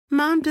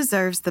Mom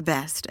deserves the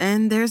best,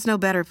 and there's no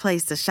better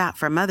place to shop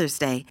for Mother's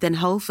Day than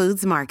Whole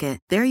Foods Market.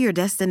 They're your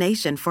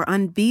destination for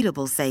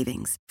unbeatable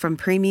savings, from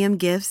premium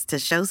gifts to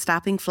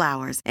show-stopping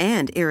flowers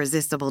and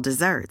irresistible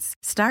desserts.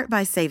 Start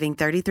by saving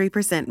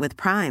 33% with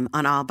Prime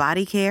on all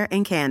body care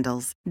and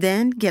candles.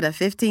 Then get a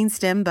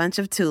 15-stem bunch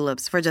of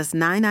tulips for just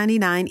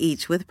 $9.99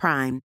 each with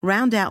Prime.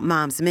 Round out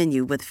Mom's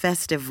menu with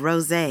festive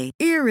rosé,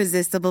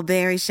 irresistible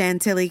berry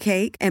chantilly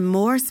cake, and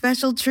more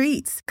special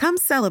treats. Come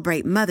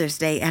celebrate Mother's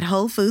Day at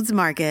Whole Foods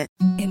Market.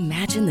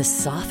 Imagine the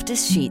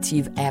softest sheets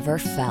you've ever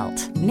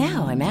felt.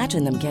 Now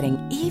imagine them getting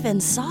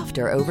even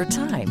softer over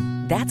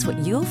time. That's what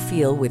you'll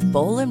feel with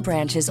Boll &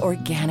 Branch's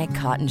organic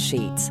cotton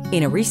sheets.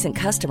 In a recent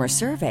customer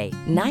survey,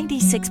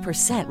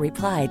 96%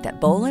 replied that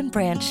Boll &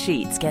 Branch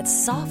sheets get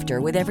softer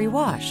with every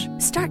wash.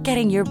 Start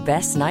getting your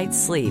best night's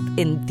sleep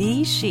in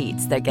these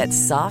sheets that get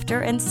softer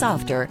and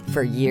softer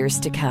for years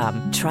to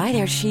come. Try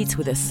their sheets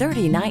with a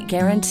 30-night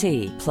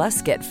guarantee.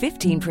 Plus, get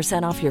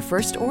 15% off your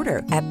first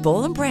order at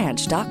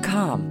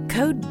bollandbranch.com.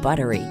 Code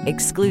BUTTERY.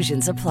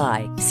 Exclusions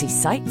apply. See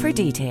site for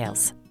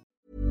details.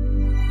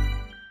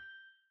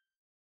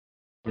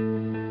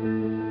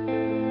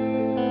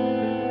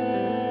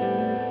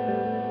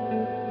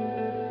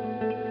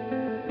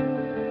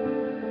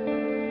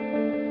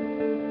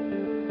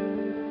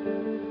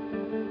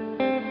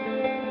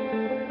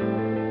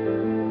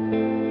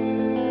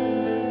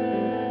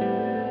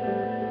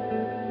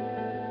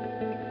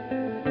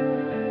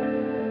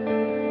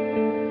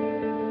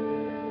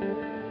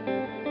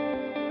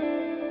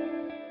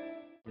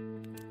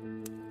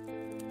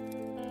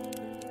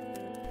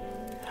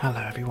 Hello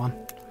everyone,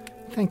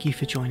 thank you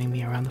for joining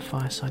me around the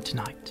fireside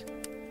tonight.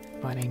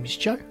 My name is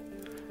Joe,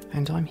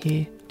 and I'm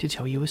here to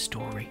tell you a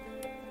story.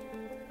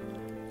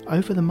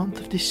 Over the month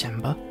of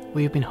December,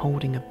 we have been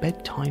holding a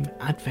bedtime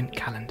advent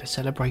calendar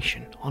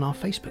celebration on our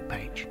Facebook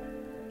page.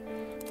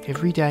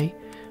 Every day,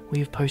 we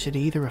have posted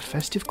either a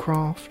festive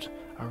craft,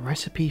 a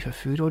recipe for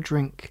food or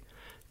drink,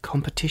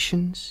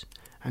 competitions,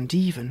 and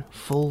even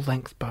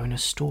full-length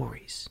bonus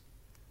stories.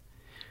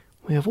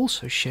 We have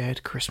also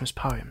shared Christmas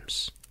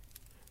poems.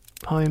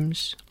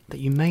 Poems that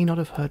you may not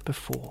have heard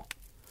before.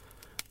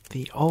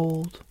 The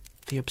old,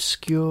 the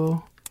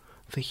obscure,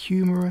 the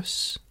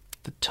humorous,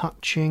 the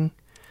touching,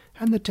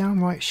 and the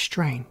downright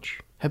strange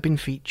have been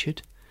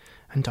featured,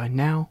 and I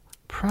now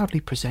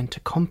proudly present a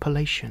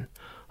compilation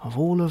of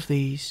all of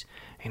these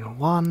in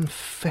one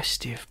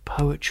festive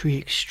poetry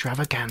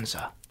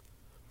extravaganza.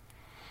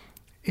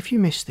 If you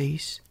miss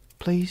these,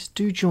 please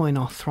do join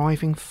our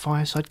thriving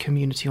fireside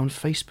community on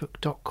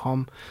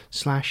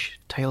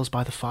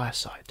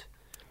facebook.com/talesbythefireside.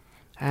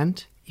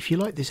 And if you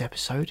like this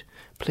episode,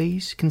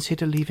 please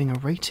consider leaving a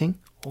rating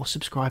or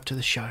subscribe to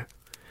the show.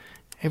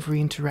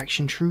 Every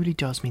interaction truly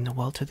does mean the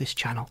world to this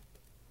channel.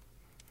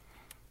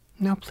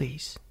 Now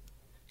please,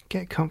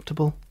 get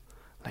comfortable,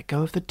 let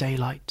go of the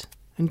daylight,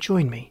 and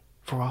join me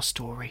for our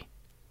story.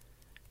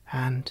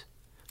 And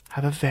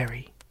have a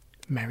very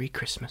Merry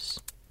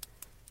Christmas.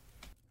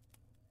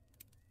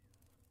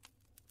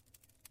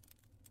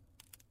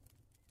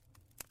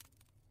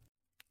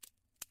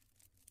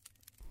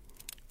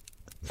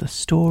 The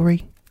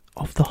Story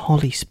of the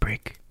Holly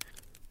Sprig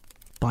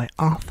by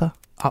Arthur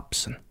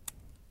Upson.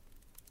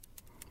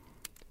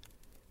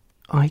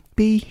 I'd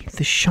be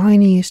the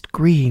shiniest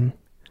green,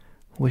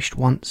 wished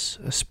once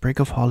a sprig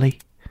of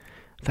holly,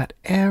 that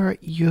e'er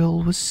at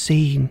Yule was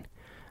seen,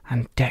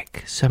 and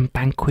deck some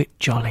banquet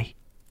jolly.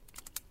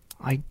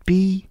 I'd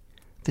be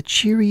the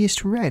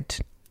cheeriest red,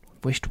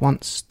 wished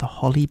once the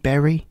holly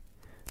berry,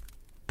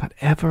 that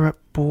ever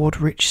at board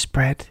rich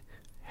spread,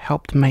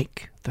 helped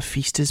make the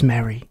feasters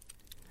merry.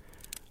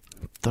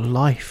 The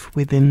life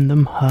within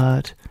them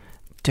heard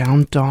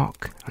down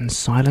dark and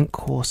silent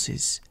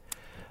courses,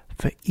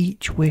 for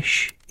each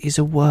wish is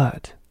a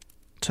word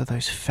to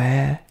those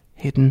fair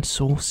hidden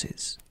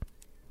sources.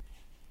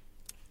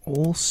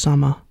 All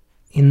summer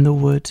in the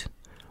wood,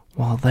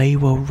 while they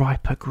were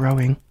riper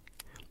growing,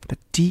 the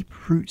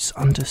deep roots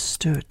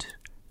understood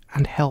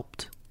and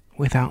helped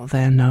without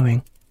their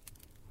knowing.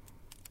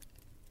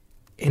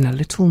 In a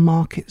little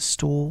market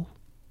stall,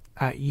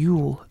 at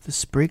Yule the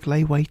sprig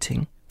lay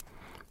waiting,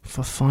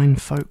 for fine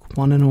folk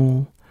one and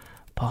all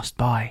passed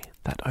by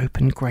that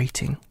open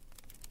grating.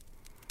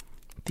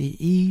 The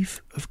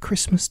eve of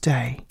Christmas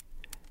Day,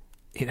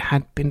 it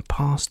had been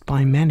passed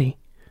by many,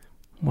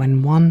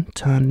 when one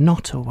turned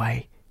not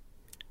away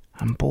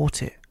and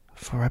bought it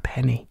for a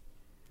penny.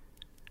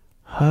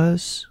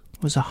 Hers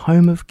was a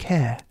home of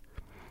care,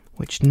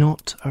 which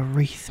not a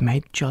wreath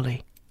made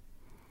jolly.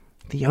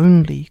 The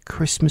only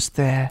Christmas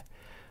there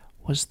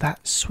was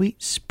that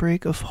sweet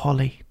sprig of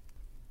holly.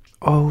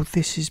 Oh,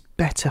 this is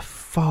better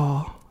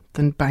far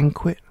than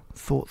banquet,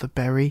 thought the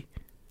berry,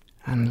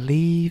 and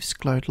leaves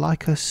glowed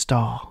like a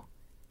star,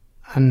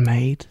 and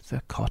made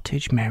the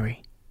cottage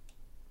merry.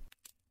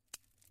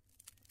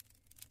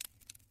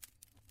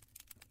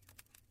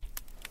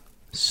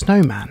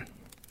 Snowman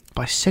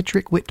by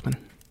Cedric Whitman.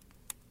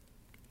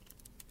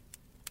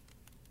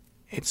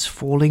 It's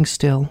falling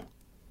still,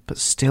 but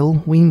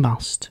still we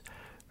must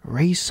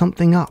raise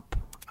something up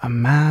a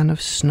man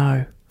of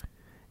snow,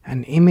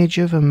 an image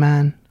of a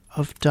man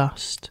of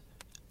dust.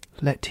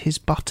 Let his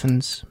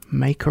buttons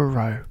make a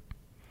row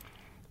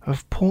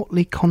of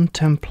portly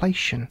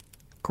contemplation,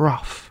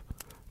 gruff,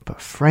 but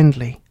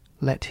friendly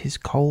let his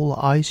coal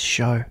eyes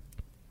show.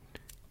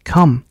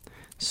 Come,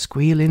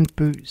 squealing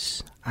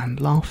boots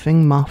and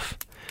laughing muff,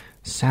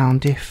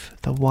 sound if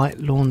the white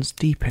lawn's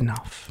deep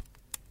enough.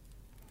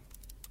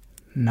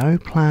 No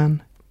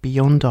plan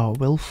beyond our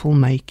wilful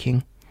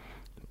making,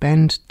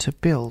 bend to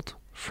build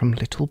from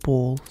little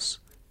balls.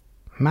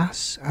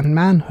 Mass and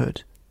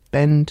manhood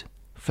bend,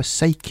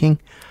 forsaking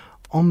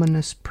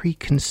ominous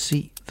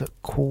preconceit that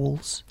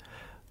calls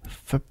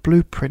for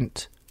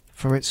blueprint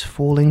for its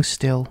falling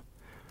still,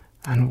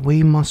 and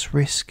we must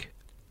risk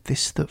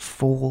this that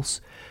falls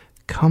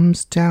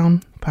comes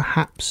down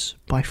perhaps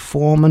by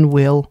form and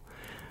will.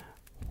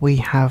 We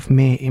have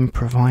mere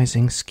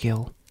improvising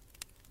skill.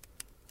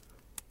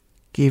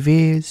 Give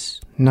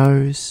ears,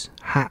 nose,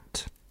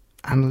 hat,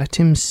 and let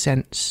him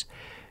sense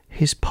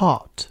his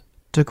part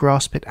to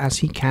grasp it as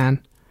he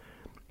can.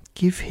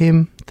 Give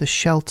him the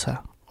shelter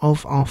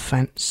of our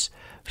fence,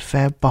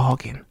 fair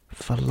bargain,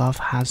 for love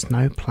has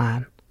no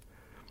plan.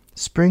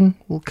 Spring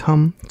will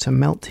come to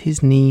melt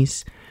his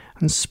knees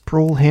and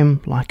sprawl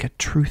him like a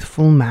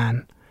truthful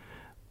man,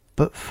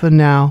 but for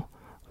now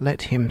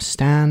let him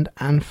stand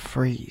and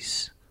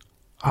freeze,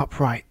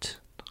 upright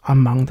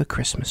among the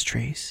Christmas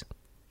trees.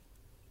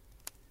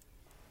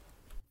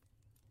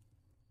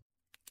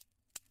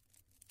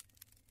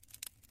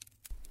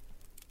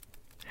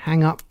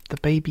 Hang Up the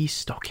Baby's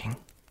Stocking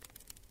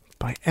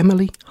by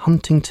Emily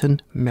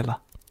Huntington Miller.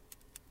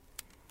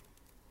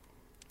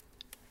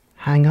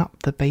 Hang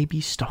up the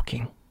baby's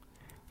stocking.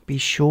 Be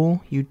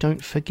sure you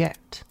don't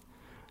forget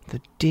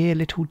the dear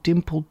little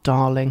dimpled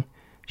darling.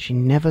 She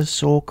never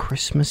saw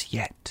Christmas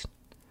yet.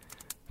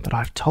 But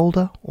I've told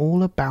her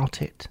all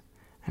about it,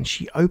 and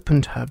she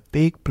opened her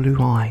big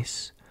blue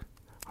eyes.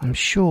 I'm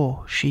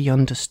sure she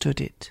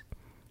understood it.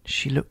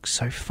 She looked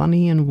so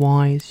funny and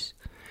wise.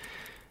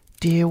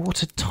 Dear,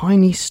 what a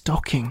tiny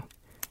stocking!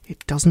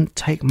 It doesn't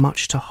take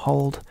much to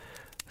hold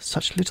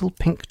such little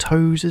pink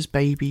toes as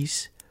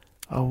babies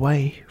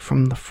away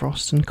from the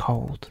frost and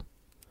cold.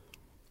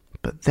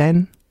 But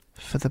then,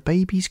 for the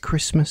baby's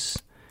Christmas,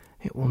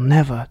 it will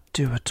never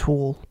do at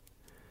all.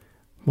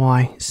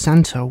 Why,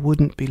 Santa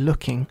wouldn't be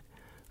looking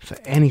for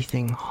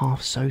anything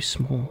half so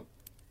small.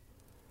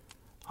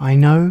 I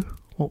know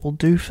what will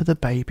do for the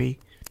baby.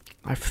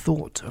 I've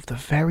thought of the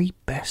very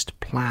best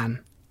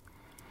plan.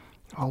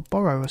 I'll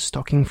borrow a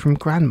stocking from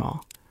Grandma,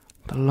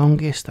 the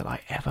longest that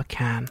I ever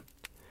can.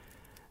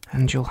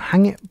 And you'll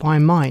hang it by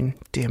mine,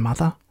 dear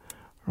mother,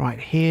 right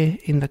here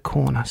in the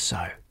corner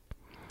so.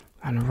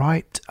 And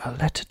write a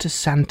letter to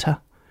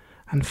Santa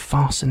and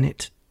fasten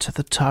it to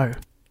the toe.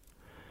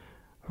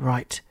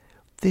 Right,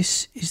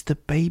 this is the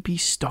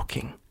baby's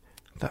stocking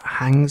that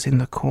hangs in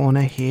the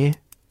corner here.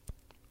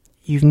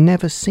 You've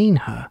never seen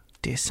her,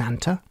 dear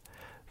Santa,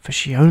 for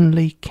she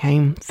only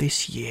came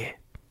this year.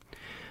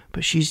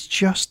 But she's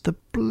just the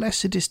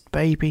blessedest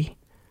baby.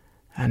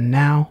 And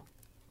now,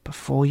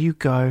 before you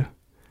go,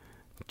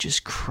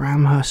 just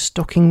cram her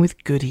stocking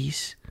with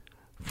goodies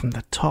from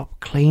the top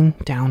clean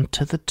down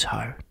to the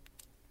toe.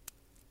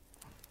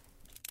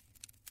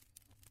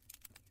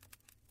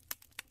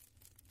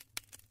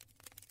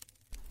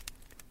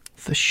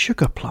 The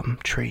Sugar Plum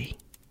Tree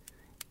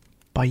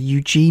by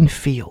Eugene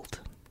Field.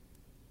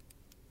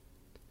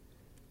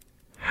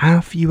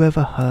 Have you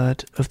ever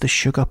heard of the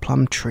sugar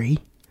plum tree?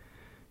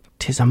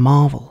 'Tis a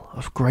marvel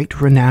of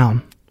great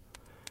renown.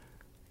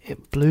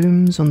 It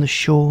blooms on the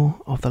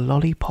shore of the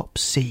Lollipop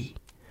Sea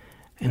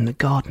in the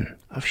garden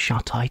of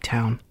Shut-Eye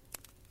Town.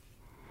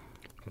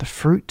 The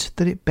fruit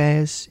that it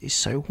bears is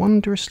so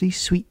wondrously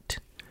sweet,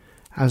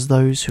 as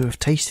those who have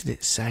tasted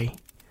it say,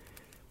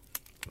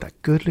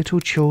 that good little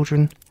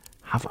children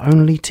have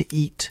only to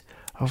eat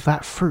of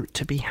that fruit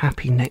to be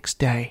happy next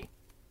day.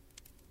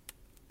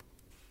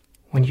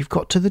 When you've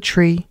got to the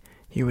tree,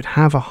 you would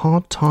have a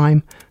hard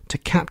time to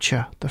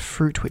capture the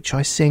fruit which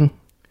I sing.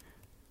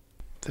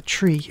 The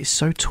tree is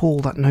so tall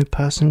that no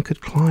person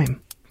could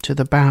climb to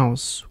the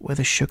boughs where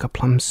the sugar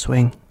plums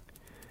swing.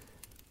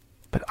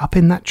 But up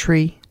in that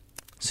tree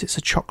sits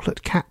a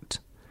chocolate cat,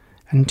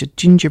 and a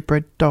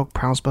gingerbread dog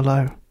prowls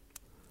below.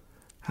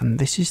 And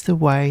this is the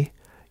way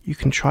you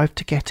contrive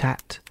to get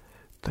at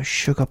the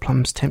sugar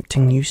plums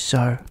tempting you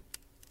so.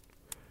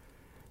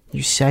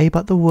 You say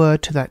but the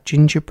word to that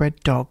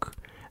gingerbread dog,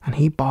 and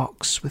he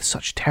barks with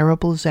such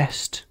terrible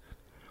zest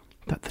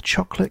that the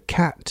chocolate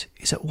cat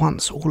is at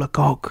once all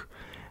agog,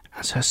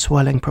 as her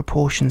swelling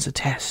proportions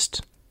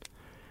attest.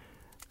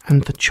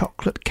 And the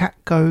chocolate cat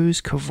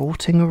goes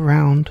cavorting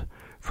around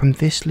from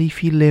this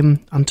leafy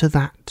limb unto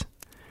that,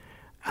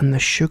 and the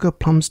sugar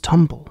plums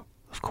tumble,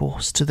 of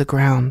course, to the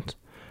ground.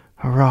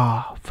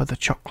 Hurrah for the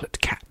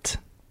chocolate cat!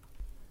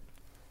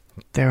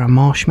 There are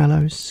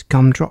marshmallows,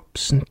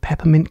 gumdrops, and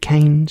peppermint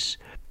canes,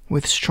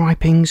 with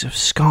stripings of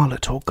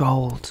scarlet or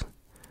gold,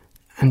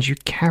 and you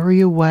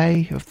carry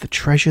away of the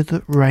treasure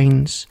that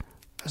reigns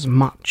as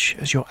much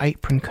as your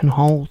apron can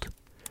hold.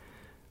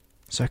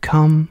 So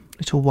come,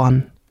 little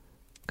one,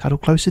 cuddle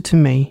closer to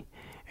me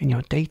in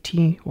your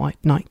dainty white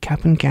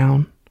nightcap and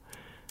gown,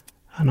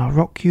 and I'll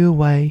rock you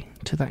away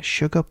to that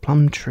sugar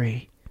plum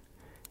tree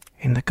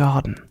in the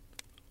garden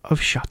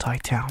of Shut-Eye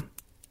Town.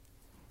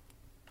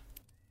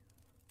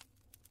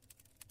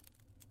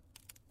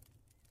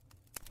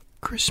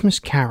 Christmas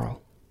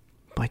Carol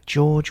by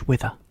George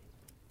Wither.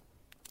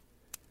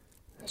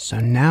 So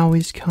now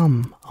is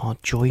come our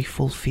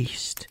joyful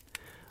feast.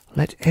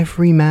 Let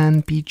every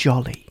man be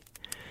jolly.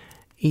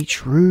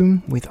 Each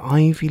room with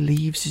ivy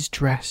leaves is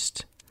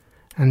dressed,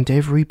 and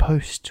every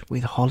post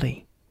with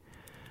holly.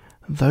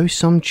 Though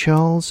some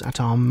churls at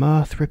our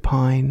mirth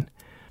repine,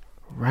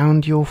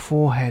 round your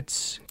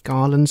foreheads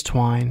garlands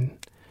twine,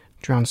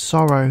 drown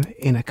sorrow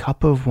in a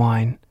cup of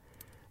wine,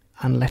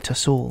 and let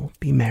us all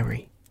be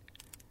merry.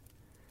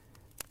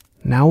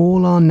 Now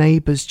all our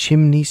neighbours'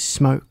 chimneys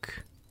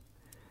smoke,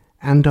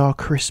 and our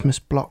Christmas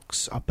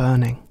blocks are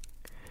burning.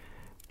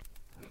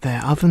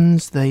 Their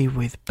ovens they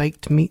with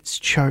baked meats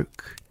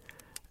choke,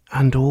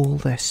 and all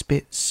their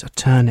spits are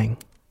turning.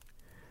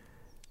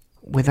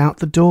 Without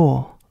the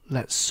door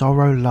let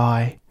sorrow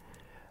lie,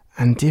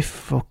 and if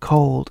for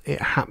cold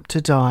it hap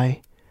to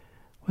die,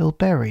 we'll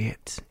bury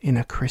it in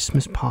a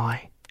Christmas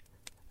pie,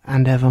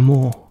 and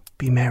evermore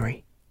be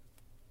merry.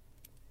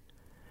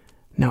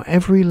 Now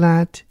every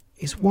lad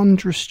is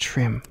wondrous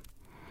trim,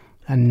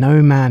 and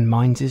no man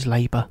minds his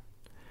labour.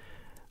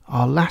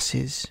 Our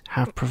lasses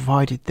have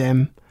provided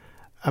them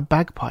a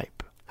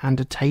bagpipe and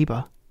a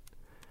tabor.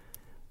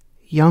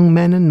 Young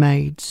men and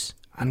maids,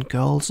 and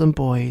girls and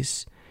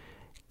boys,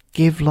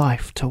 give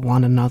life to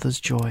one another's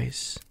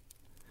joys.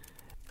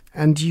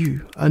 And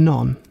you,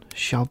 anon,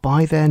 shall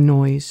by their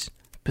noise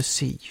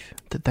perceive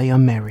that they are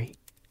merry.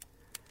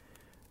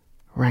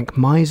 Rank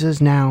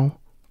misers now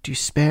do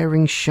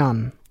sparing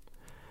shun,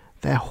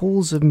 their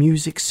halls of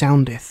music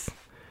soundeth,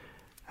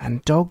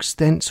 and dogs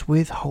thence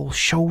with whole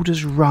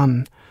shoulders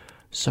run,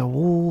 so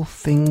all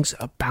things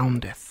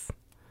aboundeth.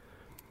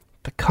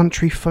 The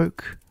country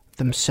folk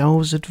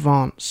themselves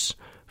advance,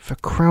 for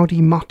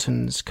crowdy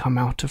muttons come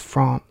out of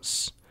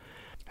France,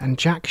 and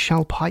Jack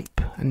shall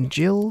pipe and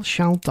Jill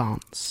shall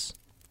dance,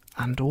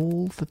 and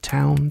all the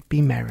town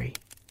be merry.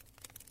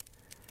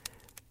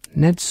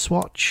 Ned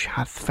Swatch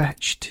hath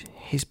fetched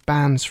his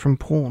bands from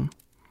pawn,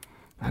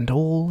 and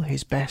all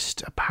his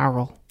best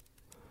apparel.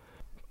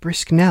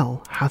 Brisk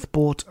Nell hath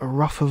bought a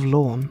ruff of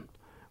lawn,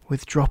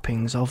 with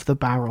droppings of the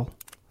barrel.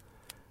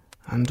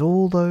 And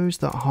all those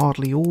that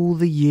hardly all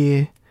the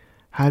year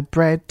had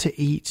bread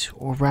to eat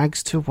or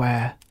rags to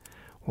wear,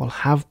 will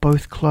have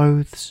both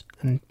clothes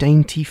and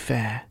dainty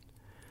fare,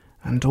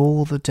 and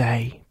all the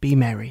day be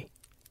merry.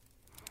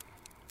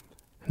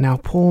 Now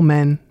poor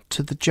men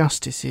to the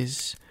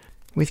justices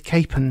with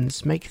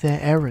capons make their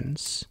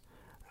errands,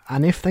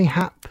 and if they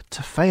hap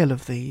to fail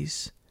of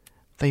these,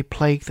 they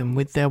plague them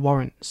with their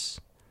warrants.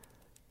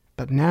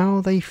 But now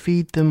they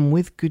feed them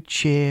with good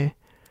cheer,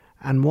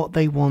 and what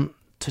they want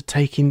to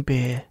take in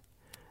beer,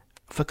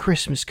 for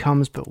Christmas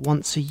comes but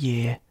once a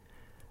year,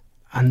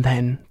 and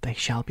then they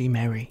shall be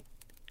merry.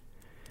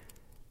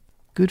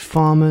 Good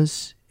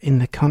farmers in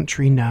the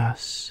country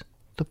nurse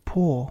the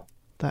poor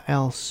that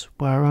else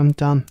were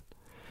undone.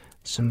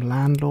 Some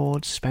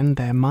landlords spend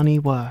their money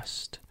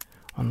worst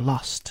on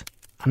lust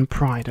and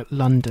pride at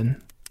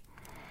London.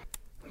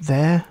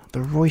 There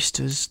the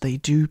roysters they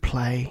do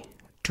play,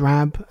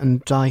 drab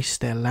and dice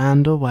their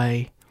land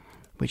away,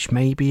 which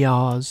may be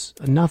ours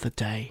another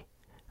day,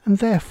 and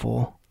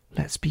therefore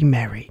let's be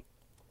merry.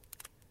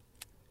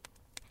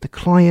 The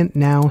client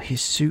now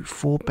his suit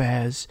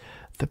forbears,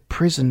 the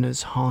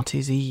prisoner's heart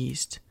is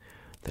eased,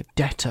 the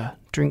debtor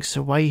drinks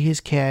away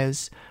his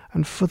cares,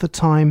 and for the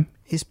time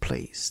is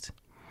pleased.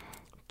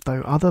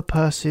 Though other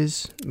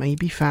purses may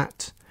be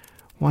fat,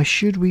 why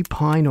should we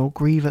pine or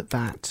grieve at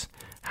that?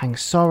 Hang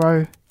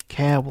sorrow,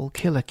 care will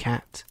kill a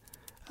cat,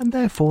 and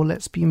therefore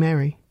let's be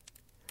merry.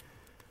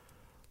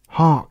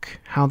 Hark,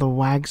 how the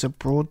wags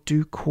abroad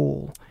do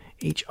call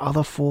each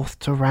other forth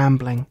to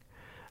rambling,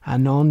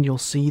 anon you'll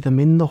see them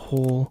in the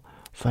hall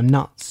for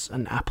nuts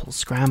and apples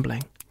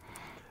scrambling.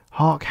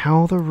 Hark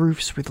how the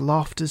roofs with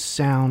laughters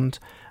sound,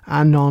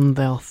 anon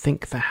they'll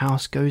think the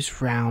house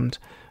goes round,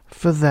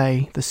 for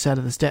they the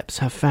cellar's depths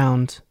have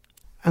found,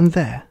 and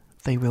there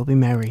they will be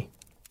merry.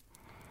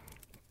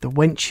 The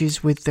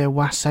wenches with their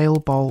wassail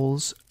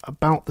bowls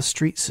about the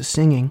streets are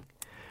singing,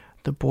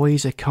 the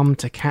boys are come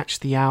to catch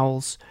the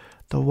owls,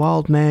 the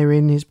wild mare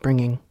in is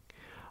bringing.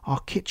 Our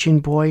kitchen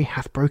boy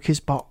hath broke his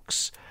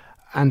box,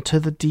 and to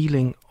the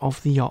dealing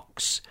of the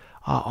ox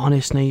our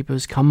honest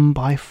neighbours come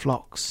by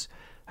flocks,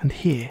 and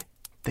here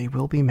they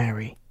will be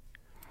merry.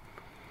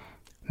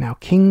 Now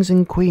kings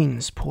and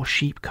queens poor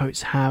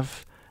sheepcoats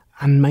have,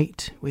 and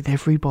mate with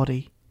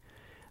everybody.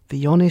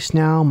 The honest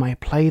now may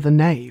play the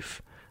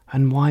knave,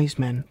 and wise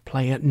men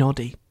play at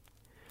noddy.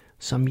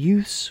 Some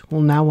youths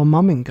will now a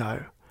mumming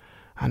go,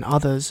 and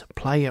others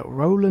play at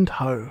roll and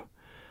hoe,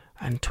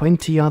 and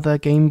 20 other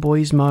game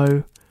boys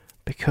mow,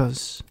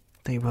 because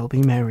they will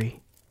be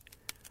merry.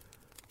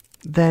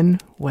 Then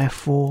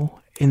wherefore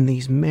in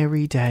these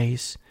merry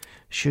days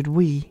should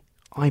we,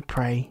 I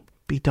pray,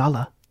 be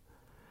duller?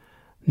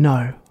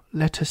 No,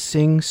 let us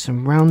sing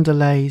some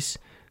roundelays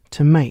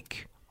to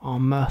make our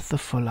mirth the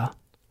fuller.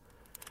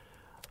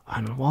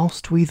 And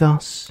whilst we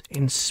thus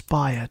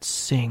inspired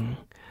sing,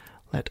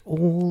 let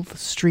all the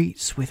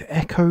streets with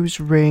echoes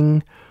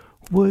ring,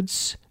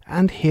 woods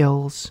and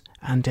hills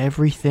and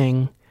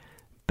everything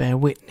bear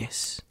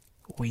witness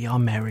we are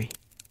merry.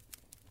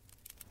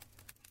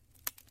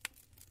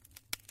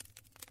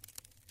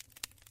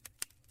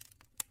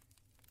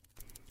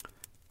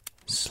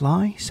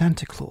 Sly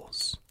Santa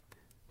Claus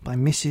by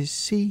Mrs.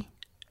 C.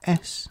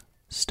 S.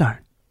 Stone.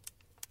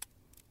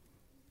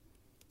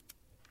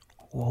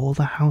 All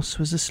the house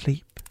was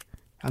asleep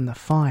and the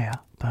fire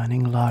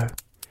burning low,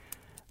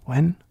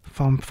 when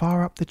from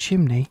far up the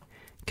chimney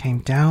came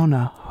down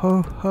a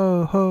ho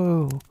ho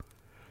ho,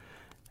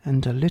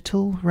 and a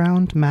little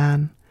round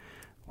man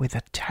with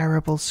a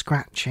terrible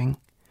scratching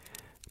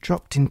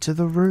dropped into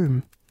the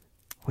room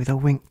with a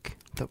wink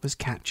that was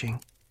catching.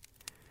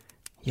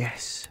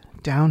 Yes,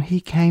 down he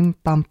came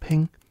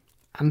bumping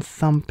and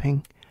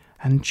thumping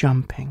and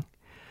jumping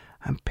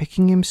and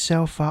picking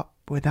himself up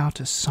without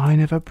a sign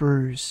of a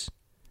bruise.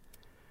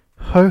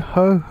 Ho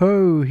ho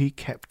ho, he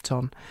kept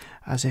on,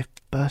 as if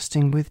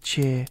bursting with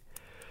cheer.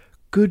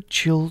 Good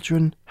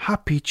children,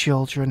 happy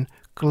children,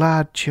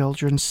 glad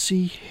children,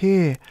 see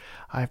here,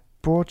 I've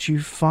brought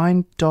you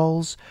fine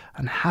dolls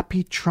and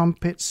happy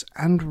trumpets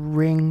and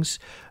rings,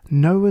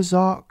 Noah's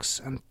arks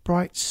and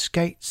bright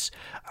skates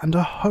and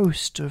a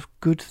host of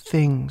good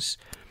things.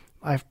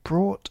 I've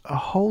brought a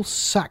whole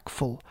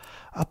sackful,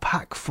 a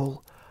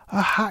packful,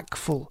 a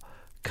hackful.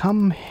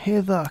 Come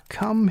hither,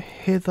 come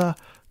hither,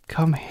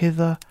 come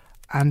hither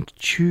and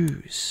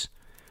choose.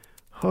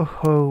 Ho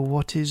ho,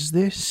 what is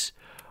this?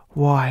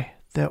 Why,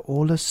 they're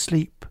all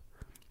asleep,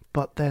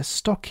 but their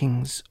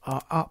stockings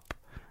are up,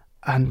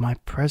 and my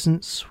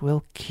presents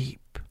will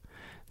keep.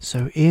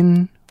 So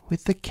in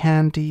with the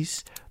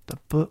candies, the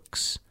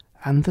books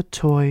and the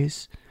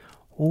toys,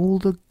 all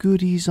the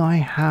goodies I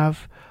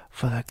have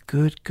for the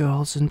good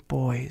girls and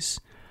boys.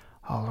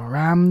 I'll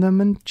ram them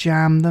and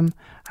jam them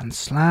and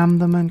slam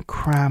them and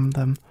cram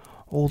them,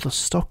 all the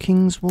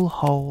stockings will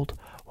hold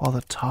while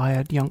the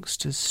tired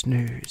youngsters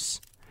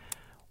snooze.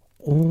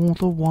 All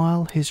the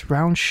while his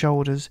round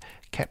shoulders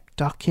kept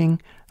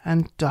ducking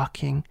and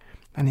ducking,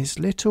 and his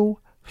little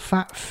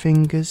fat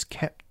fingers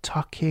kept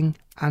tucking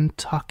and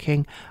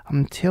tucking,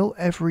 until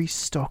every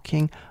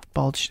stocking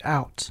bulged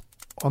out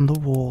on the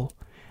wall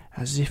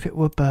as if it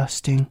were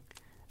bursting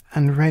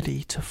and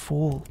ready to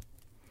fall.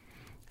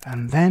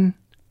 And then,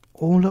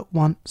 all at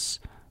once,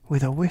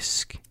 with a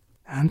whisk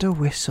and a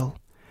whistle,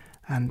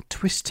 and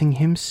twisting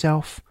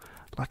himself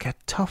like a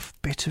tough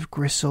bit of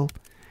gristle,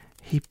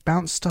 he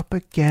bounced up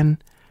again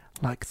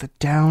like the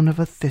down of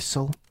a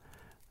thistle,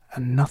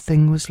 and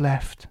nothing was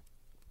left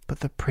but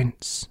the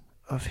prints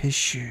of his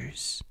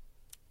shoes.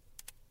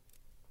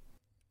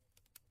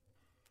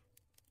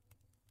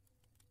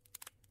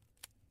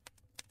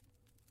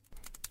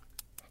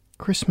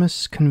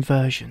 Christmas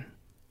Conversion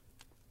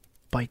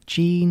by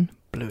Jean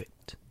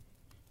Blewett.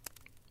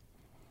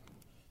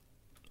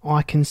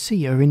 I can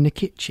see her in the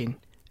kitchen,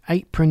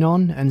 apron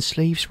on and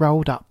sleeves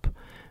rolled up,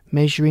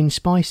 measuring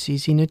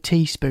spices in a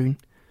teaspoon,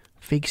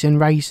 figs and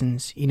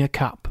raisins in a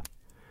cup.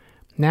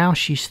 Now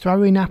she's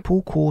throwing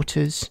apple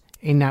quarters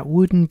in that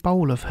wooden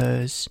bowl of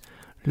hers,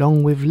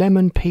 long with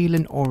lemon peel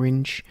and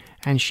orange,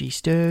 and she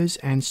stirs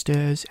and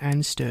stirs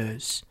and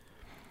stirs.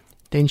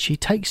 Then she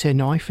takes her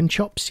knife and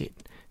chops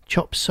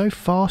so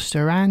fast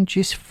her hand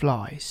just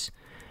flies.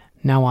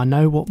 Now I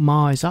know what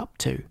Ma is up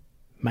to,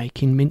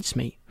 making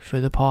mincemeat for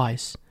the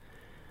pies.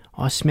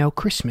 I smell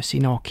Christmas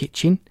in our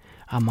kitchen,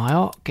 and my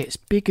heart gets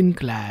big and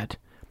glad,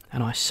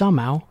 and I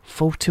somehow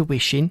fall to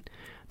wishing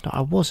that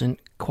I wasn't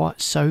quite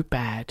so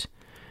bad.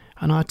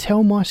 And I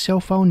tell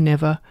myself I'll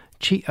never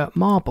cheat at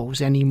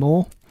marbles any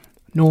more,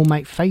 nor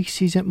make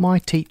faces at my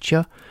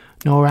teacher,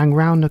 nor hang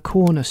round the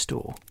corner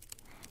store.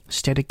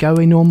 Instead of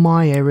going on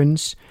my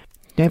errands,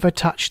 never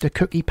touch the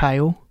cookie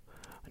pail,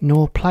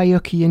 nor play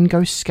hooky and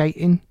go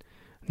skating,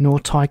 nor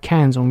tie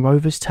cans on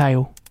Rover's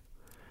tail.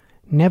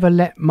 Never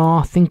let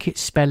Ma think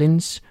it's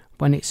spellings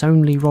when it's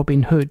only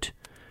Robin Hood,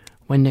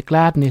 when the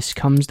gladness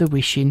comes the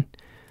wishing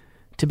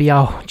to be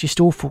just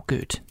awful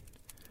good.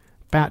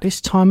 About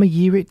this time of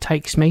year it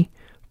takes me,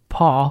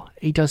 Pa,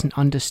 he doesn't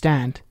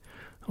understand,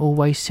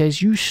 always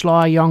says, you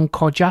sly young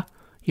codger,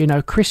 you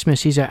know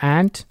Christmas is at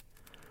hand.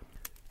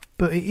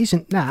 But it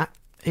isn't that,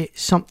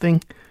 it's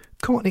something,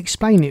 can't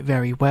explain it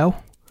very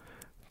well.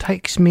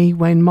 Takes me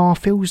when Ma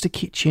fills the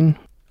kitchen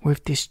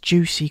with this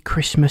juicy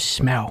Christmas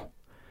smell,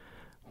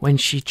 when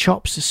she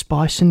chops the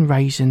spice and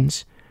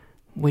raisins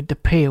with the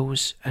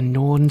peels and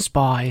northern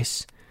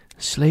spies,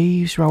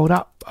 sleeves rolled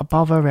up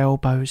above her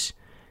elbows,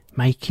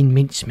 making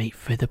mincemeat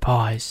for the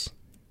pies.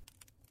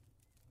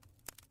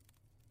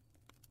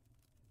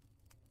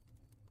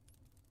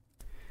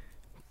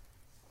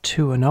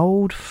 To an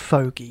Old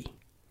Fogey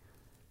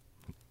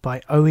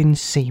by Owen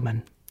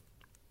Seaman.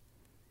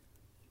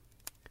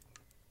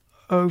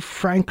 Oh,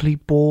 frankly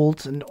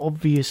bald and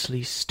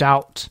obviously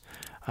stout,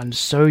 and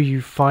so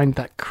you find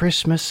that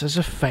Christmas as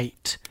a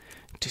fate,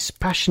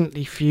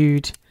 dispassionately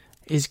viewed,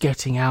 is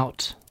getting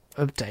out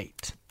of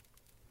date.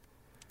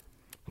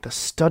 The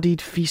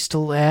studied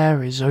festal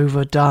air is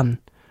overdone,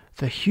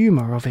 the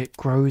humour of it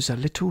grows a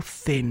little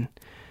thin.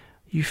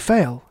 You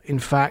fail, in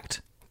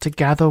fact, to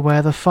gather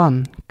where the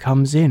fun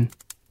comes in.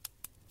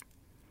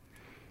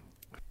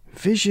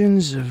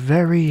 Visions of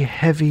very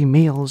heavy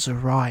meals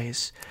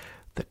arise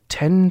that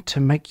tend to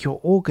make your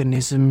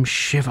organism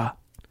shiver.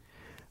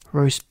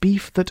 Roast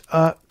beef that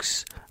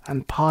irks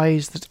and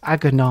pies that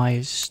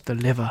agonize the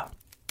liver.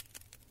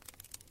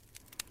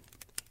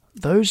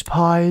 Those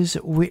pies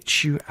at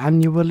which you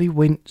annually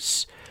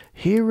wince,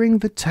 hearing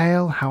the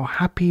tale how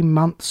happy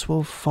months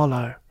will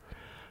follow,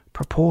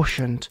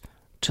 proportioned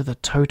to the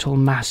total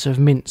mass of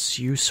mince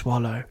you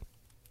swallow.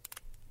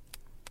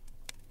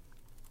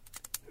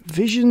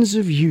 Visions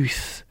of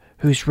youth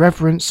whose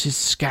reverence is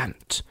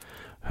scant,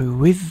 who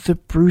with the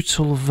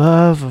brutal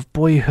verve of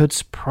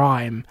boyhood's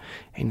prime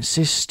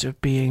insist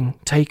of being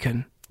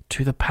taken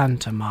to the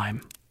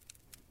pantomime.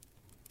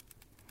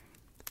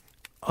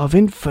 Of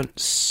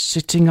infants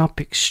sitting up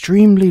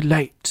extremely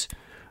late,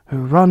 who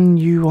run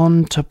you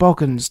on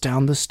toboggans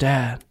down the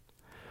stair,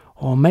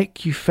 or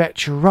make you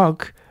fetch a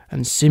rug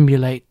and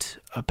simulate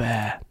a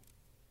bear.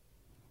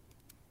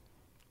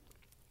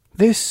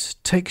 This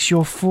takes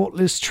your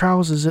faultless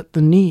trousers at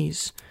the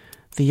knees,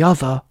 the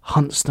other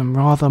hunts them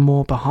rather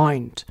more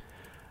behind,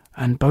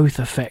 and both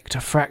effect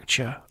a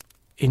fracture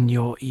in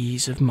your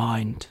ease of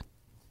mind.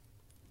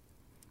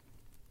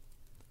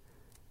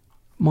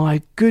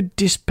 My good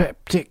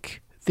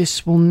dyspeptic,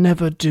 this will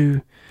never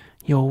do,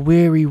 your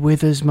weary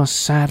withers must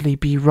sadly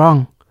be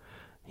wrung,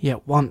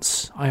 yet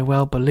once I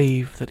well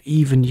believe that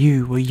even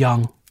you were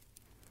young.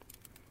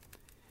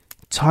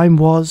 Time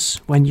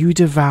was when you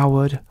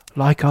devoured,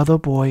 like other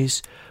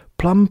boys,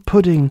 plum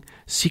pudding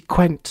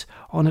sequent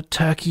on a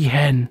turkey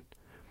hen,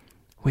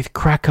 with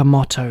cracker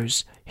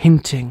mottos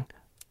hinting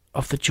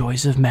of the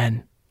joys of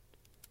men.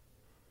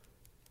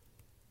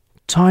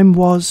 Time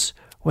was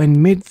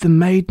when mid the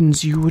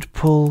maidens you would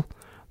pull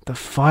the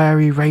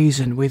fiery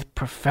raisin with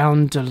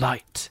profound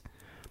delight,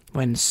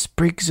 when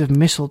sprigs of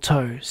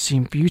mistletoe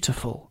seemed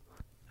beautiful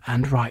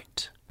and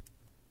right.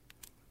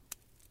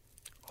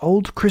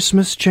 Old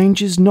Christmas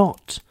changes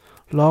not.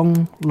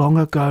 Long, long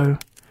ago,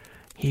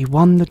 he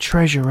won the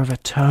treasure of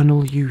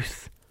eternal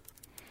youth.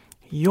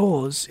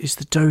 Yours is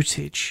the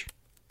dotage,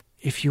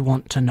 if you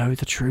want to know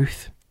the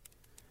truth.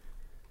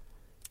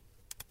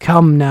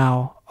 Come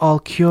now, I'll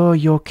cure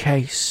your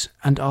case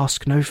and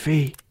ask no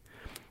fee.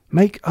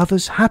 Make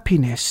others'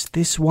 happiness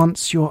this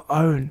once your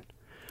own.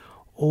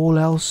 All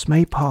else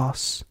may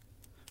pass,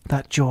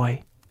 that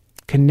joy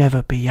can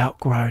never be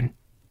outgrown.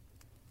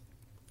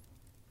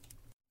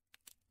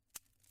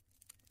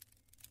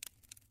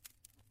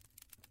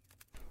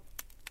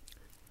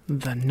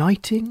 The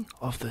Knighting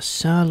of the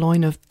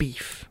Sirloin of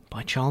Beef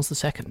by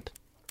Charles II,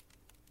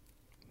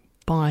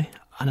 by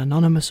an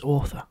anonymous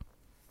author.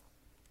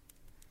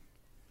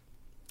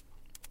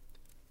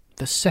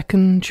 The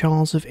second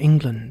Charles of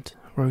England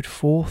rode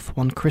forth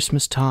one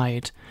Christmas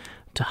tide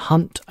to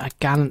hunt a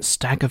gallant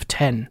stag of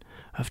 10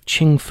 of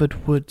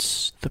Chingford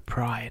woods the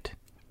pride.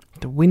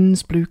 The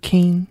winds blew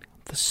keen,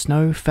 the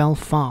snow fell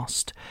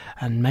fast,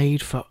 and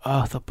made for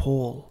earth a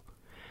pall,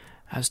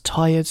 as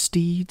tired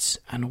steeds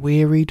and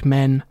wearied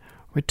men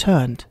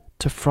returned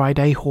to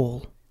Friday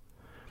Hall.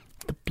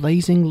 The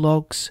blazing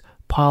logs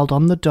piled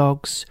on the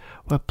dogs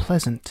were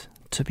pleasant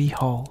to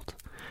behold,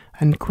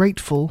 and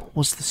grateful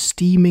was the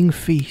steaming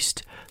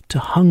feast to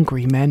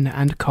hungry men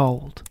and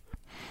cold.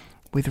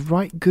 With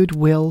right good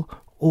will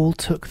all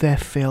took their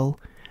fill,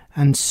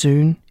 and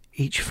soon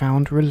each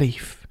found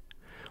relief,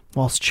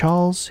 whilst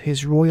Charles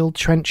his royal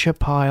trencher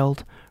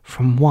piled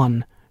from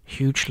one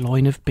huge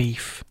loin of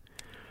beef.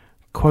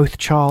 Quoth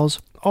Charles,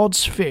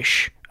 "Odds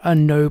fish, a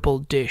noble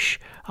dish,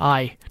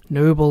 aye,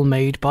 noble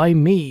made by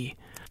me.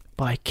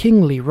 By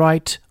kingly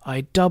right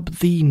I dub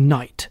thee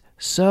knight,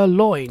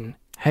 sirloin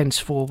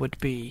henceforward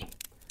be."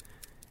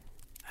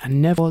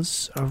 And never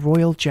was a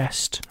royal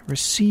jest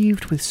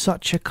received with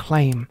such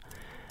acclaim,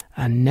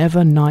 and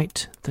never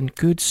knight than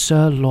good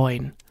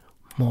Sirloin,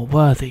 more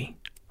worthy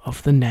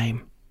of the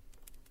name.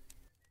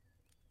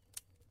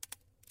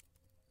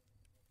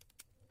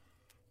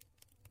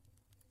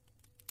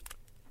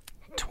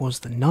 'Twas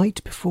the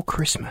Night Before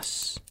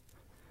Christmas,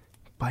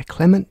 by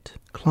Clement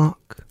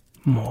Clarke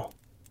Moore.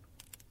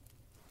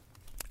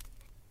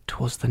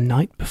 'Twas the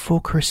night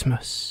before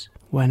Christmas,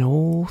 when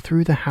all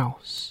through the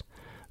house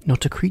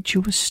not a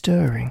creature was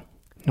stirring,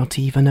 not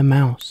even a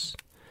mouse.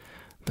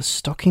 The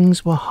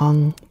stockings were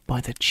hung by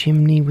the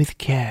chimney with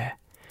care,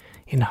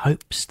 in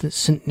hopes that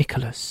St.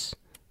 Nicholas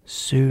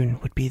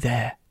soon would be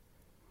there.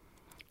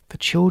 The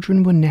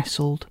children were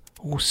nestled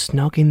all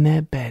snug in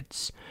their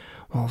beds,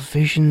 while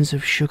visions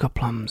of sugar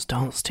plums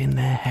danced in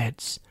their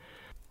heads.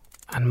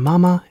 And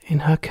Mamma in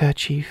her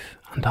kerchief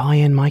and I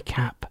in my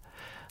cap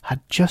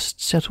had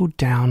just settled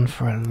down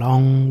for a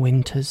long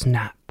winter's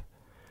nap,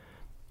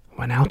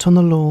 When out on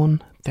the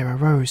lawn there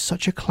arose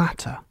such a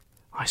clatter,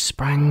 I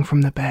sprang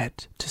from the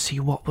bed to see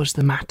what was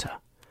the matter.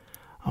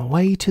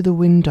 Away to the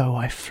window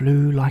I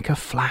flew like a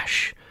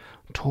flash,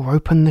 tore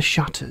open the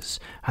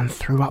shutters and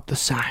threw up the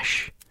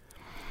sash.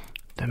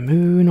 The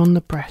moon on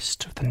the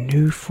breast of the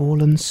new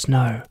fallen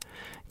snow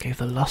gave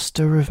the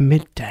lustre of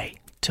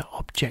midday to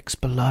objects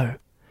below,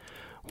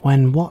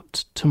 when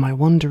what to my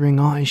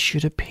wondering eyes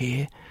should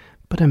appear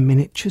but a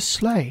miniature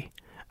sleigh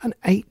and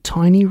 8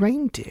 tiny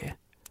reindeer,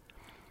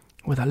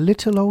 with a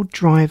little old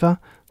driver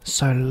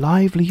so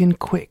lively and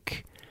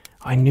quick,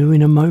 I knew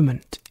in a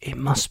moment it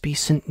must be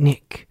St.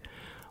 Nick.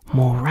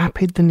 More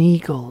rapid than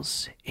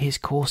eagles his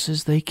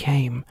coursers they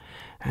came,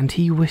 and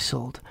he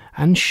whistled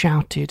and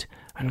shouted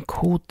and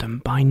called them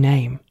by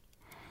name.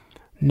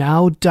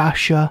 Now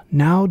Dasher,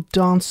 now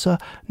Dancer,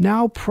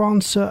 now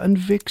Prancer and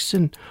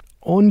Vixen,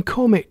 on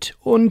Comet,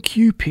 on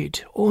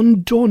Cupid,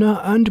 on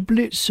Donner and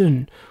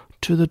Blitzen,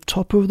 to the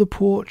top of the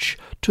porch,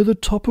 to the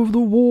top of the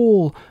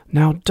wall,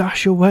 now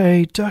dash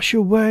away, dash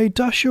away,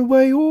 dash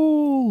away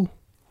all.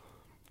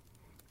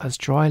 As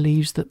dry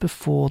leaves that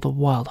before the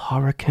wild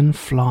hurricane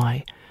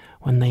fly,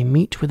 when they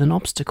meet with an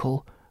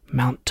obstacle,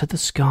 mount to the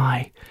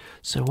sky,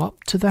 so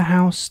up to the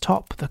house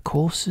top the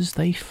coursers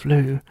they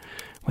flew,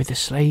 with the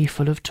sleigh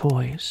full of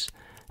toys,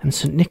 and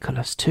St.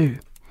 Nicholas too.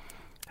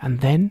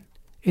 And then,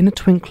 in a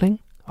twinkling,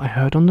 I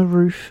heard on the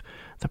roof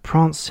the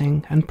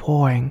prancing and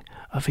pawing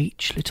of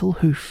each little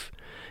hoof,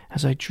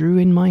 as I drew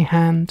in my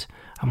hand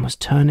and was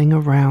turning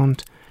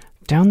around.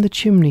 Down the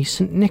chimney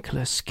St.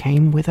 Nicholas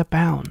came with a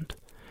bound.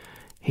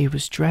 He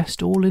was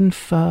dressed all in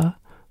fur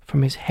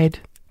from his head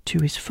to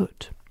his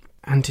foot,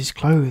 and his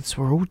clothes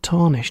were all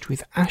tarnished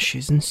with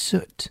ashes and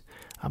soot.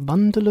 A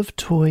bundle of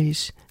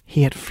toys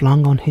he had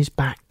flung on his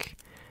back,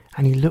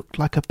 and he looked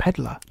like a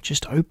peddler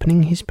just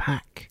opening his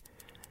pack.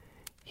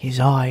 His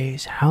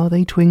eyes, how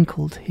they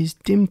twinkled, his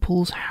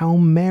dimples how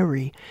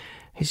merry,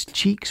 his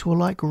cheeks were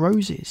like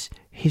roses,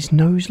 his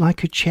nose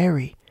like a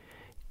cherry,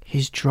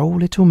 his droll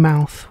little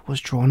mouth was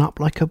drawn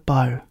up like a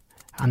bow,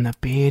 and the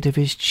beard of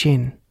his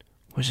chin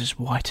was as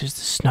white as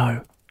the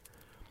snow.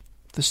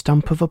 The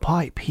stump of a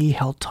pipe he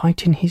held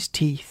tight in his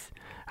teeth,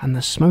 and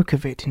the smoke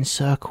of it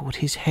encircled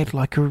his head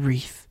like a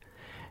wreath.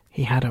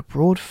 He had a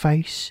broad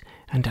face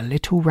and a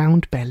little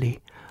round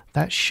belly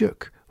that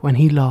shook when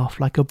he laughed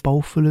like a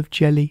bowlful of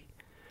jelly.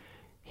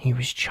 He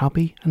was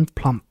chubby and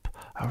plump,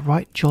 a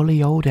right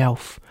jolly old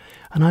elf,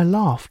 and I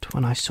laughed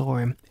when I saw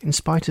him, in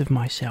spite of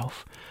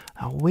myself.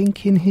 A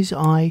wink in his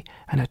eye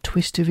and a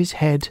twist of his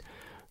head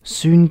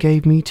soon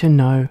gave me to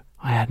know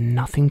I had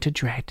nothing to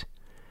dread.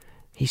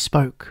 He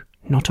spoke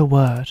not a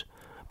word,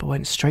 but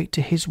went straight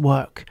to his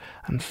work,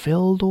 and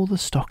filled all the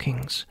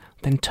stockings,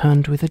 then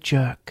turned with a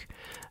jerk,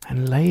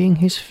 and laying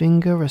his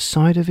finger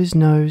aside of his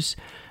nose,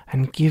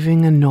 and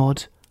giving a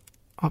nod,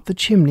 up the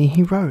chimney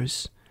he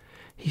rose.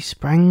 He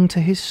sprang to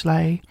his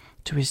sleigh,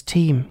 to his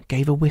team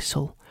gave a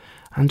whistle,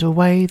 and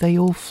away they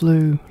all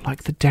flew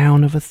like the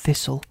down of a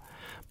thistle.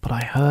 But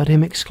I heard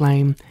him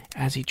exclaim,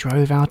 as he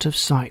drove out of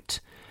sight,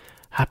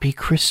 "Happy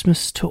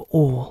Christmas to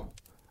all,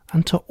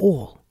 and to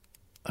all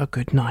a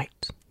good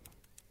night."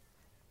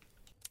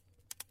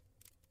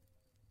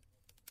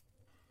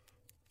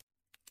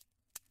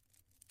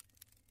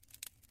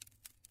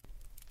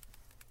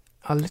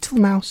 A Little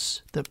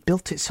Mouse That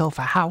Built Itself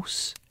a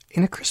House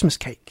in a Christmas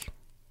Cake,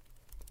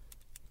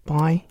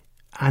 by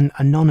an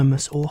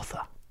anonymous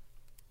author.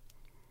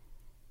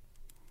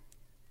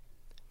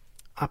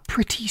 A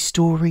pretty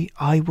story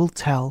I will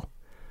tell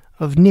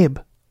of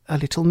Nib, a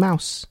little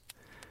mouse,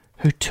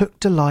 who took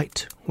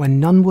delight when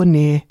none were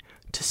near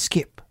to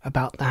skip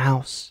about the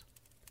house.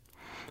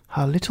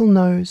 Her little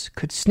nose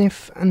could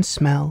sniff and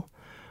smell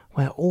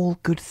where all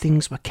good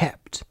things were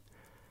kept,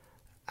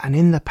 and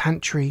in the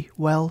pantry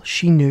well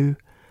she knew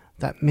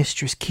that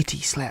Mistress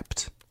Kitty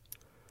slept.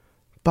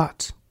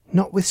 But,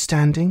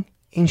 notwithstanding,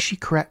 in she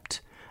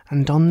crept,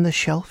 and on the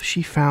shelf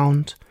she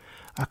found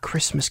a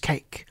Christmas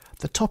cake,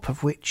 the top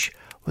of which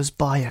was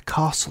by a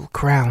castle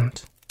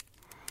crowned.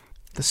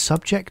 The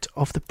subject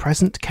of the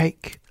present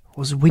cake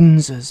was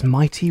Windsor's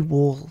mighty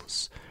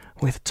walls,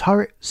 with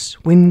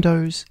turrets,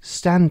 windows,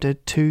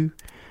 standard too,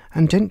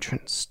 and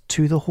entrance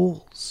to the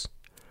halls.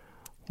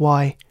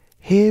 Why,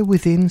 here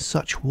within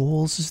such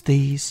walls as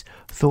these,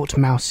 thought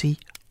Mousie,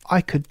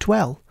 I could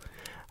dwell,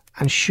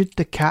 and should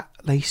the cat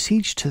lay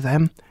siege to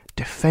them,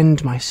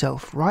 defend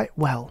myself right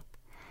well.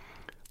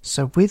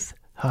 So with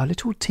her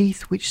little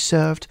teeth, which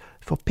served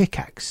for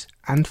pickaxe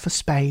and for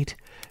spade,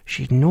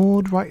 she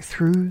gnawed right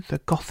through the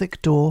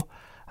Gothic door,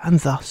 and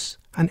thus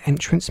an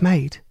entrance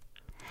made.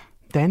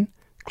 Then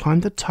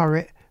climbed the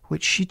turret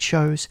which she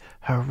chose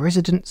her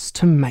residence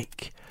to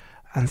make,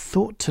 and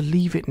thought to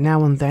leave it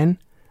now and then,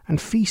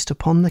 and feast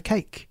upon the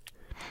cake.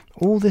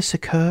 All this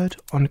occurred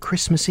on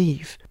Christmas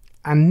Eve,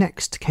 and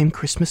next came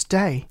Christmas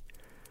Day.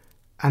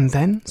 And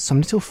then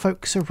some little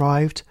folks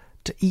arrived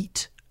to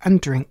eat and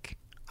drink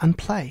and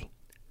play.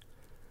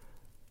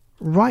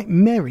 Right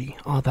merry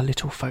are the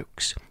little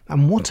folks,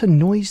 and what a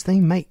noise they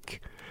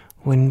make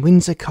when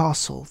Windsor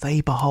Castle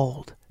they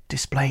behold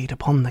displayed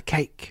upon the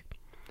cake.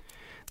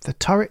 The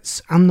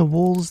turrets and the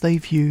walls they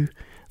view,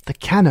 the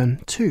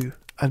cannon, too,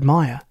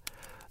 admire.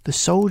 The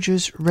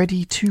soldiers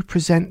ready to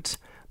present,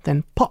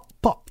 then pop,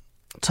 pop,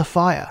 to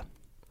fire.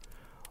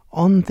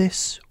 On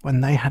this,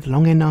 when they had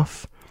long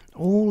enough,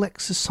 all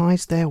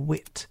exercised their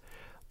wit.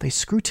 They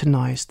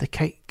scrutinized the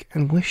cake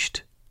and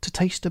wished to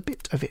taste a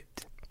bit of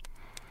it.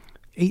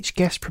 Each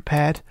guest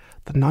prepared,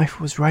 the knife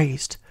was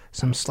raised,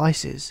 some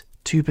slices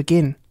to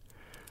begin.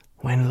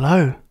 When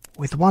lo,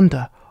 with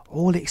wonder,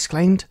 all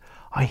exclaimed,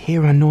 I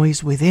hear a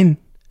noise within.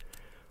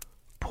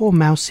 Poor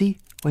Mousie,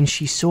 when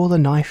she saw the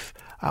knife,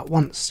 at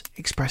once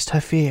expressed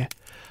her fear,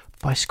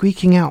 by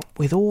squeaking out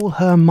with all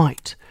her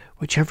might,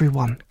 which every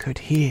one could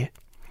hear.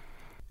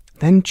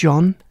 Then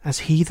John, as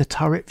he the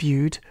turret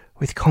viewed,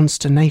 with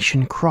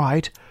consternation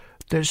cried,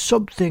 There's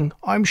something,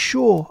 I'm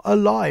sure,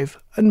 alive,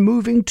 and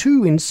moving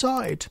too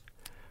inside.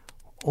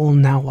 All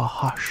now were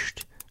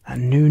hushed,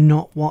 and knew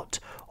not what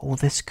all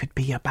this could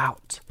be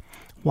about,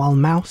 while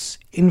Mouse,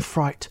 in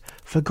fright,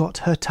 forgot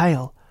her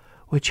tail,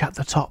 which at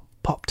the top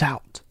popped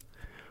out.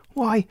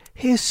 Why,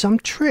 here's some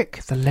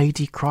trick, the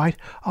lady cried,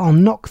 I'll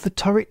knock the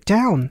turret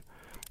down.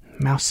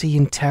 Mousie,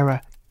 in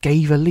terror,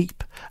 gave a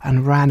leap,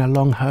 and ran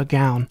along her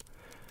gown.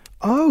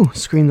 Oh,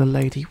 screamed the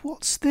lady,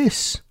 what's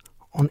this?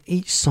 On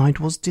each side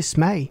was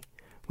dismay,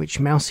 which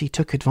Mousie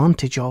took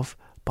advantage of,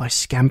 by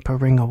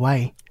scampering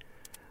away.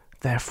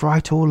 Their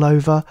fright all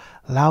over,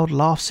 loud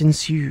laughs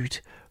ensued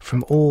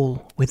from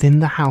all within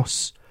the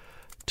house,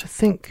 to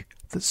think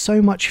that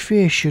so much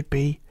fear should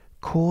be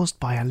caused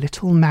by a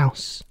little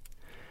mouse.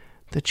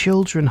 The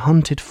children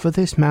hunted for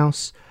this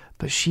mouse,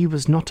 but she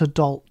was not a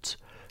dolt,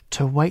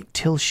 to wait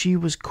till she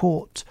was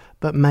caught,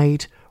 but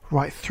made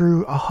right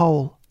through a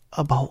hole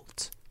a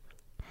bolt.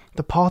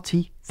 The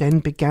party then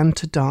began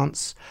to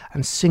dance,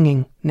 and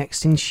singing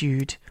next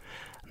ensued,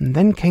 and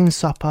then came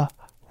supper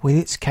with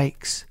its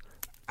cakes,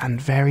 and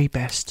very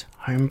best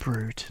home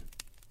brewed.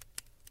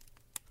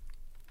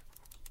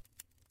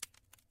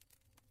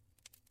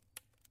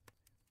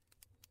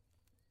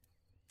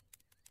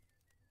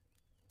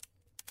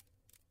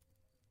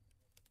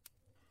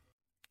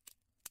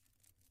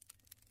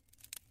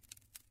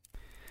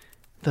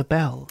 The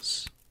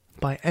Bells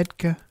by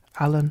Edgar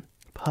Allan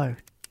Poe.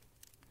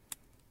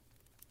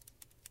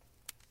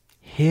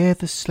 Hear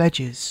the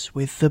sledges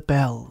with the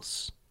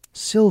bells,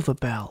 silver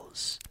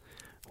bells.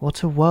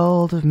 What a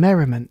world of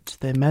merriment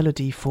their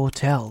melody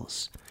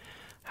foretells!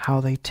 How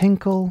they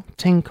tinkle,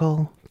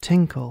 tinkle,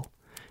 tinkle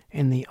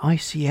in the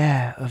icy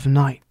air of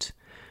night,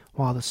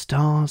 while the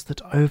stars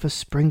that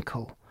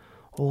oversprinkle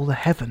all the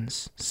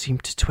heavens seem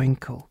to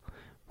twinkle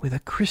with a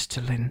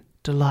crystalline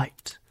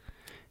delight,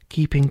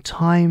 keeping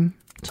time,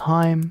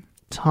 time,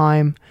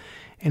 time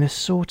in a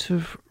sort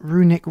of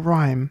runic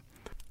rhyme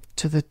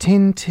to the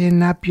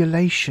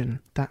tintinnabulation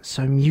that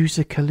so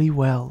musically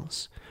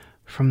wells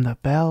from the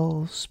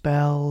bells,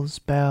 bells,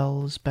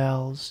 bells,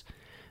 bells,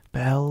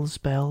 bells,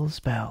 bells,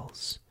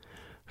 bells,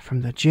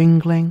 from the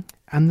jingling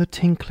and the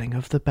tinkling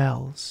of the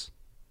bells.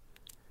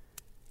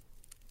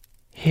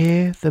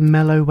 Hear the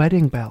mellow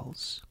wedding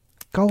bells,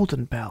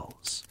 golden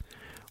bells.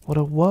 What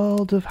a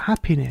world of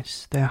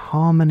happiness their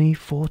harmony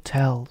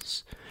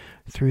foretells.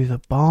 Through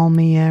the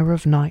balmy air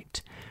of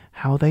night,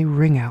 how they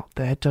ring out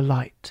their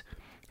delight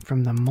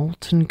from the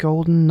molten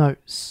golden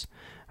notes,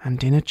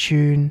 and in a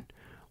tune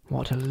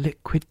what a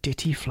liquid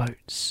ditty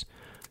floats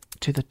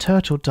to the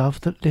turtle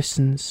dove that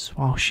listens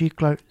while she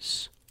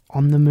gloats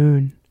on the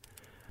moon.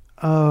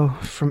 Oh,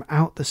 from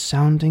out the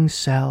sounding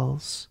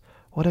cells,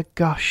 what a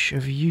gush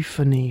of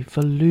euphony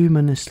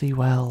voluminously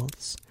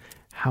wells,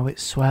 how it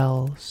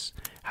swells,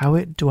 how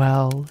it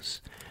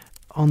dwells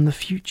on the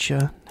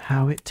future,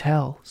 how it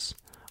tells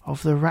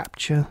of the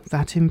rapture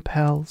that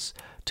impels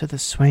to the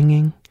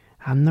swinging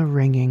and the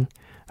ringing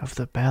of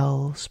the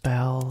bells,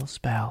 bells,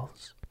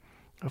 bells,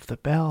 of the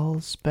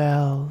bells,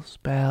 bells,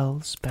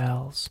 bells,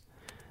 bells,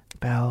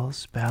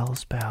 bells,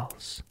 bells,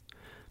 bells,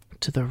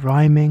 to the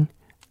rhyming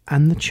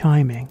and the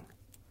chiming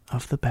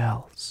of the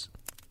bells.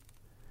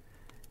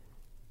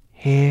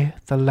 Hear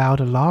the loud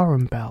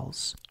alarum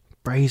bells,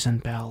 brazen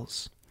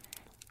bells.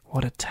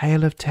 What a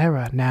tale of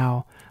terror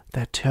now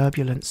their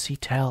turbulency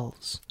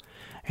tells.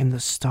 In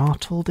the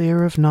startled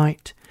ear of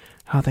night,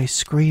 how they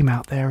scream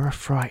out their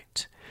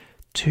affright.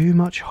 Too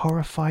much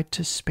horrified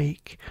to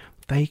speak,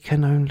 they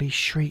can only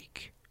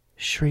shriek,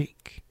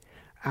 shriek,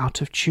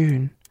 out of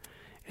tune,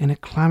 in a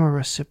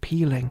clamorous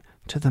appealing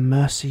to the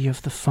mercy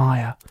of the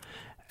fire,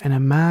 in a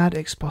mad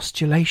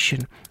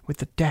expostulation with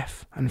the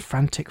deaf and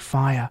frantic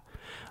fire,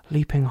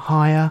 leaping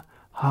higher,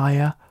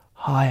 higher,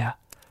 higher,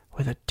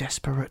 with a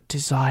desperate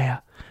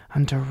desire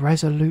and a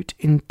resolute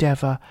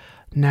endeavour,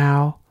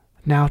 now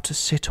to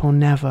sit or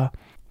never,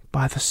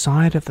 by the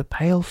side of the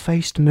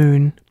pale-faced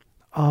moon.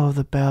 Oh,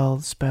 the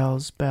bells,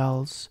 bells,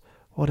 bells,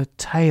 what a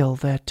tale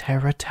their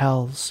terror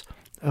tells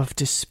of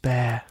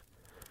despair!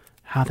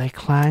 How they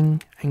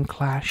clang and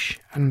clash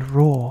and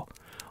roar,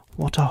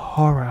 what a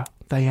horror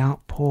they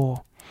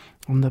outpour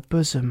on the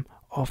bosom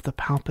of the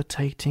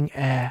palpitating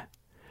air.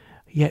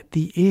 Yet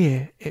the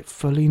ear it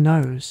fully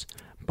knows,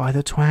 by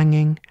the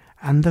twanging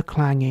and the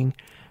clanging,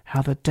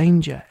 how the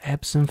danger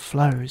ebbs and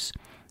flows,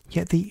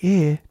 yet the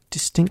ear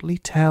distinctly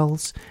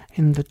tells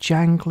in the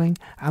jangling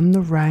and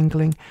the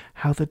wrangling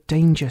how the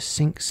danger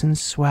sinks and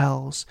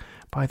swells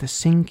by the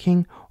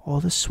sinking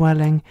or the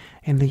swelling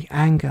in the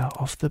anger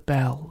of the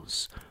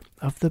bells,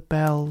 of the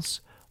bells,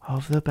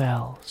 of the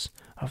bells,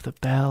 of the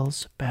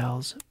bells,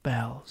 bells,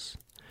 bells,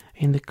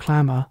 in the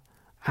clamour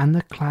and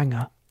the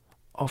clangour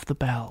of the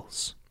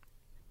bells.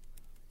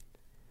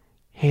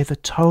 Hear the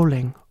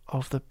tolling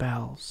of the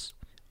bells,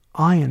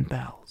 iron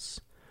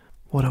bells.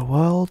 What a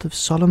world of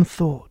solemn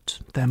thought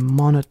their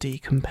monody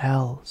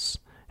compels.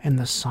 In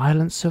the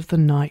silence of the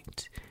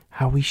night,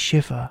 how we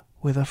shiver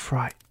with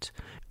affright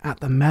at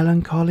the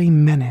melancholy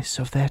menace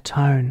of their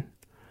tone.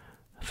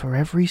 For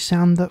every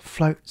sound that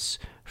floats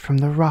from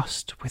the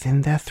rust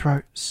within their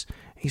throats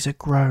is a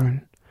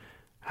groan.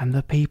 And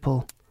the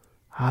people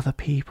are the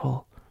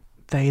people,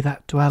 they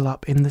that dwell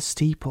up in the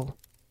steeple,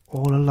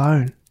 all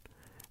alone,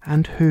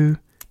 and who,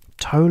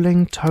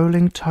 tolling,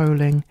 tolling,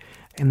 tolling,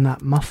 in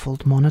that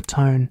muffled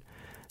monotone,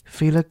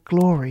 feel a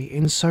glory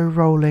in so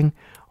rolling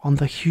on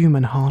the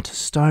human heart of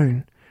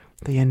stone.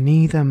 They are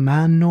neither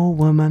man nor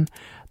woman,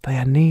 they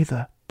are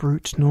neither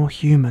brute nor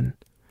human,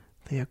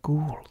 they are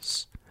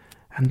ghouls,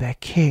 and their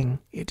king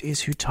it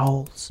is who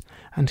tolls,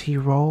 and he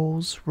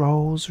rolls,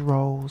 rolls,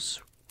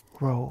 rolls,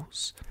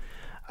 rolls,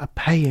 a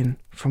paean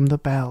from the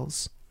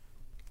bells,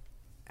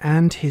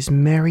 and his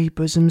merry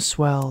bosom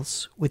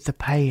swells with the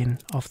paean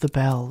of the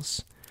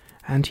bells,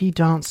 and he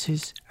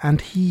dances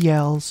and he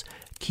yells,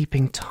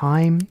 keeping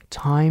time,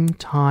 time,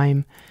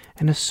 time,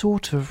 in a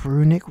sort of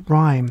runic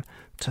rhyme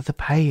to the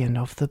paean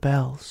of the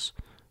bells,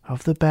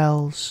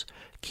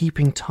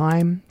 keeping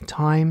time,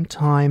 time,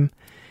 time,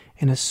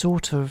 in a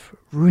sort of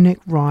runic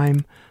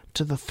rhyme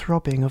to the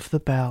throbbing of the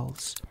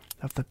bells,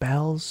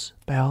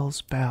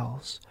 bells,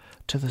 bells,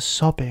 to the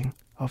sobbing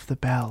of the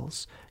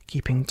bells,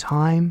 keeping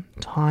time,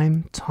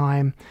 time,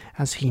 time,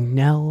 as he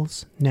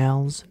knells,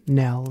 knells,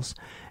 knells,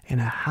 in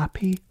a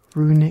happy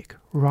runic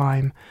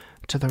rhyme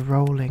to the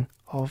rolling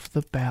of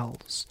the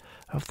bells,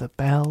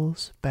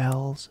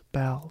 bells,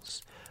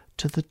 bells,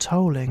 to the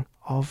tolling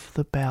of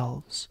the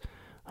bells,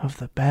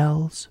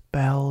 bells,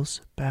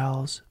 bells,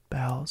 bells,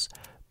 bells,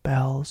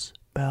 bells,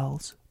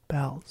 bells,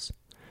 bells,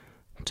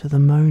 to the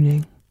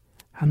moaning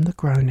and the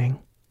groaning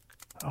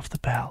of the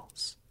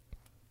bells.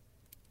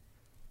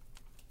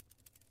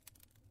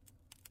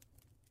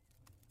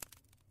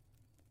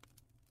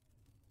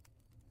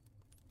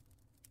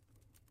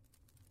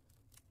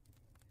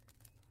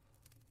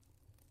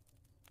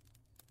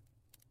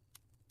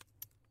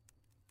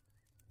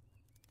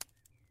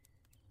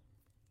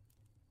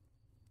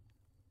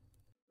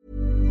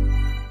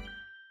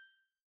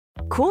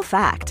 Cool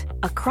fact,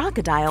 a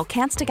crocodile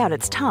can't stick out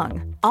its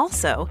tongue.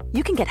 Also,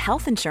 you can get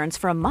health insurance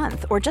for a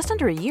month or just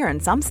under a year in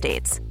some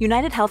states.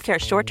 United Healthcare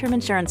short-term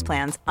insurance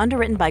plans,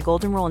 underwritten by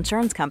Golden Rule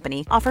Insurance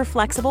Company, offer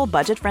flexible,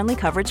 budget-friendly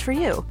coverage for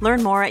you.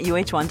 Learn more at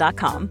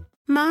uh1.com.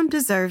 Mom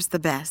deserves the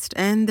best,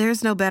 and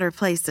there's no better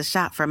place to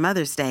shop for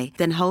Mother's Day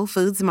than Whole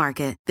Foods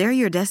Market. They're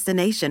your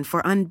destination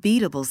for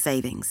unbeatable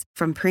savings,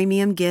 from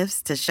premium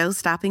gifts to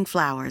show-stopping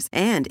flowers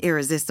and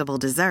irresistible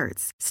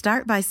desserts.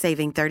 Start by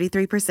saving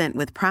 33%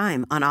 with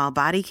Prime on all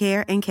body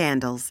care and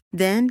candles.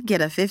 Then get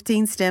a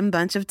 15-stem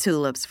bunch of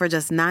tulips for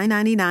just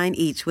 $9.99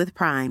 each with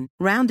Prime.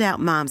 Round out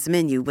Mom's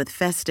menu with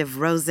festive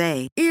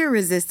rosé,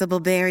 irresistible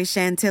berry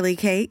chantilly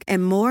cake,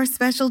 and more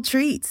special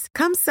treats.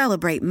 Come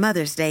celebrate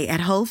Mother's Day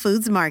at Whole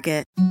Foods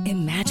Market.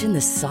 Imagine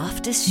the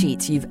softest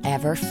sheets you've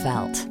ever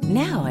felt.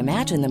 Now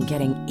imagine them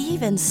getting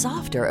even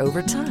softer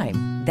over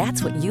time.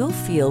 That's what you'll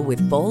feel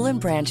with Boll &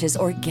 Branch's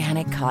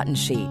organic cotton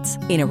sheets.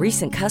 In a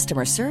recent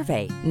customer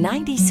survey,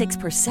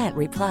 96%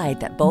 replied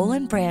that Boll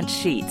 & Branch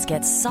sheets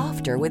get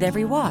softer with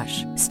every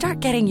wash. Start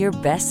getting your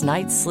best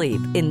night's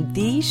sleep in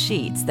these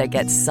sheets that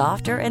get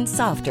softer and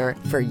softer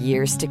for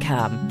years to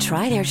come.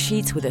 Try their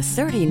sheets with a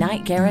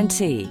 30-night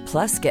guarantee.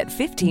 Plus, get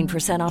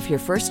 15% off your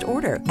first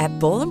order at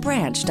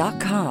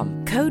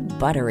bollandbranch.com. Code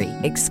BUTTERY.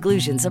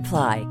 Exclusions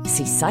apply.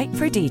 See site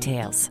for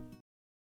details.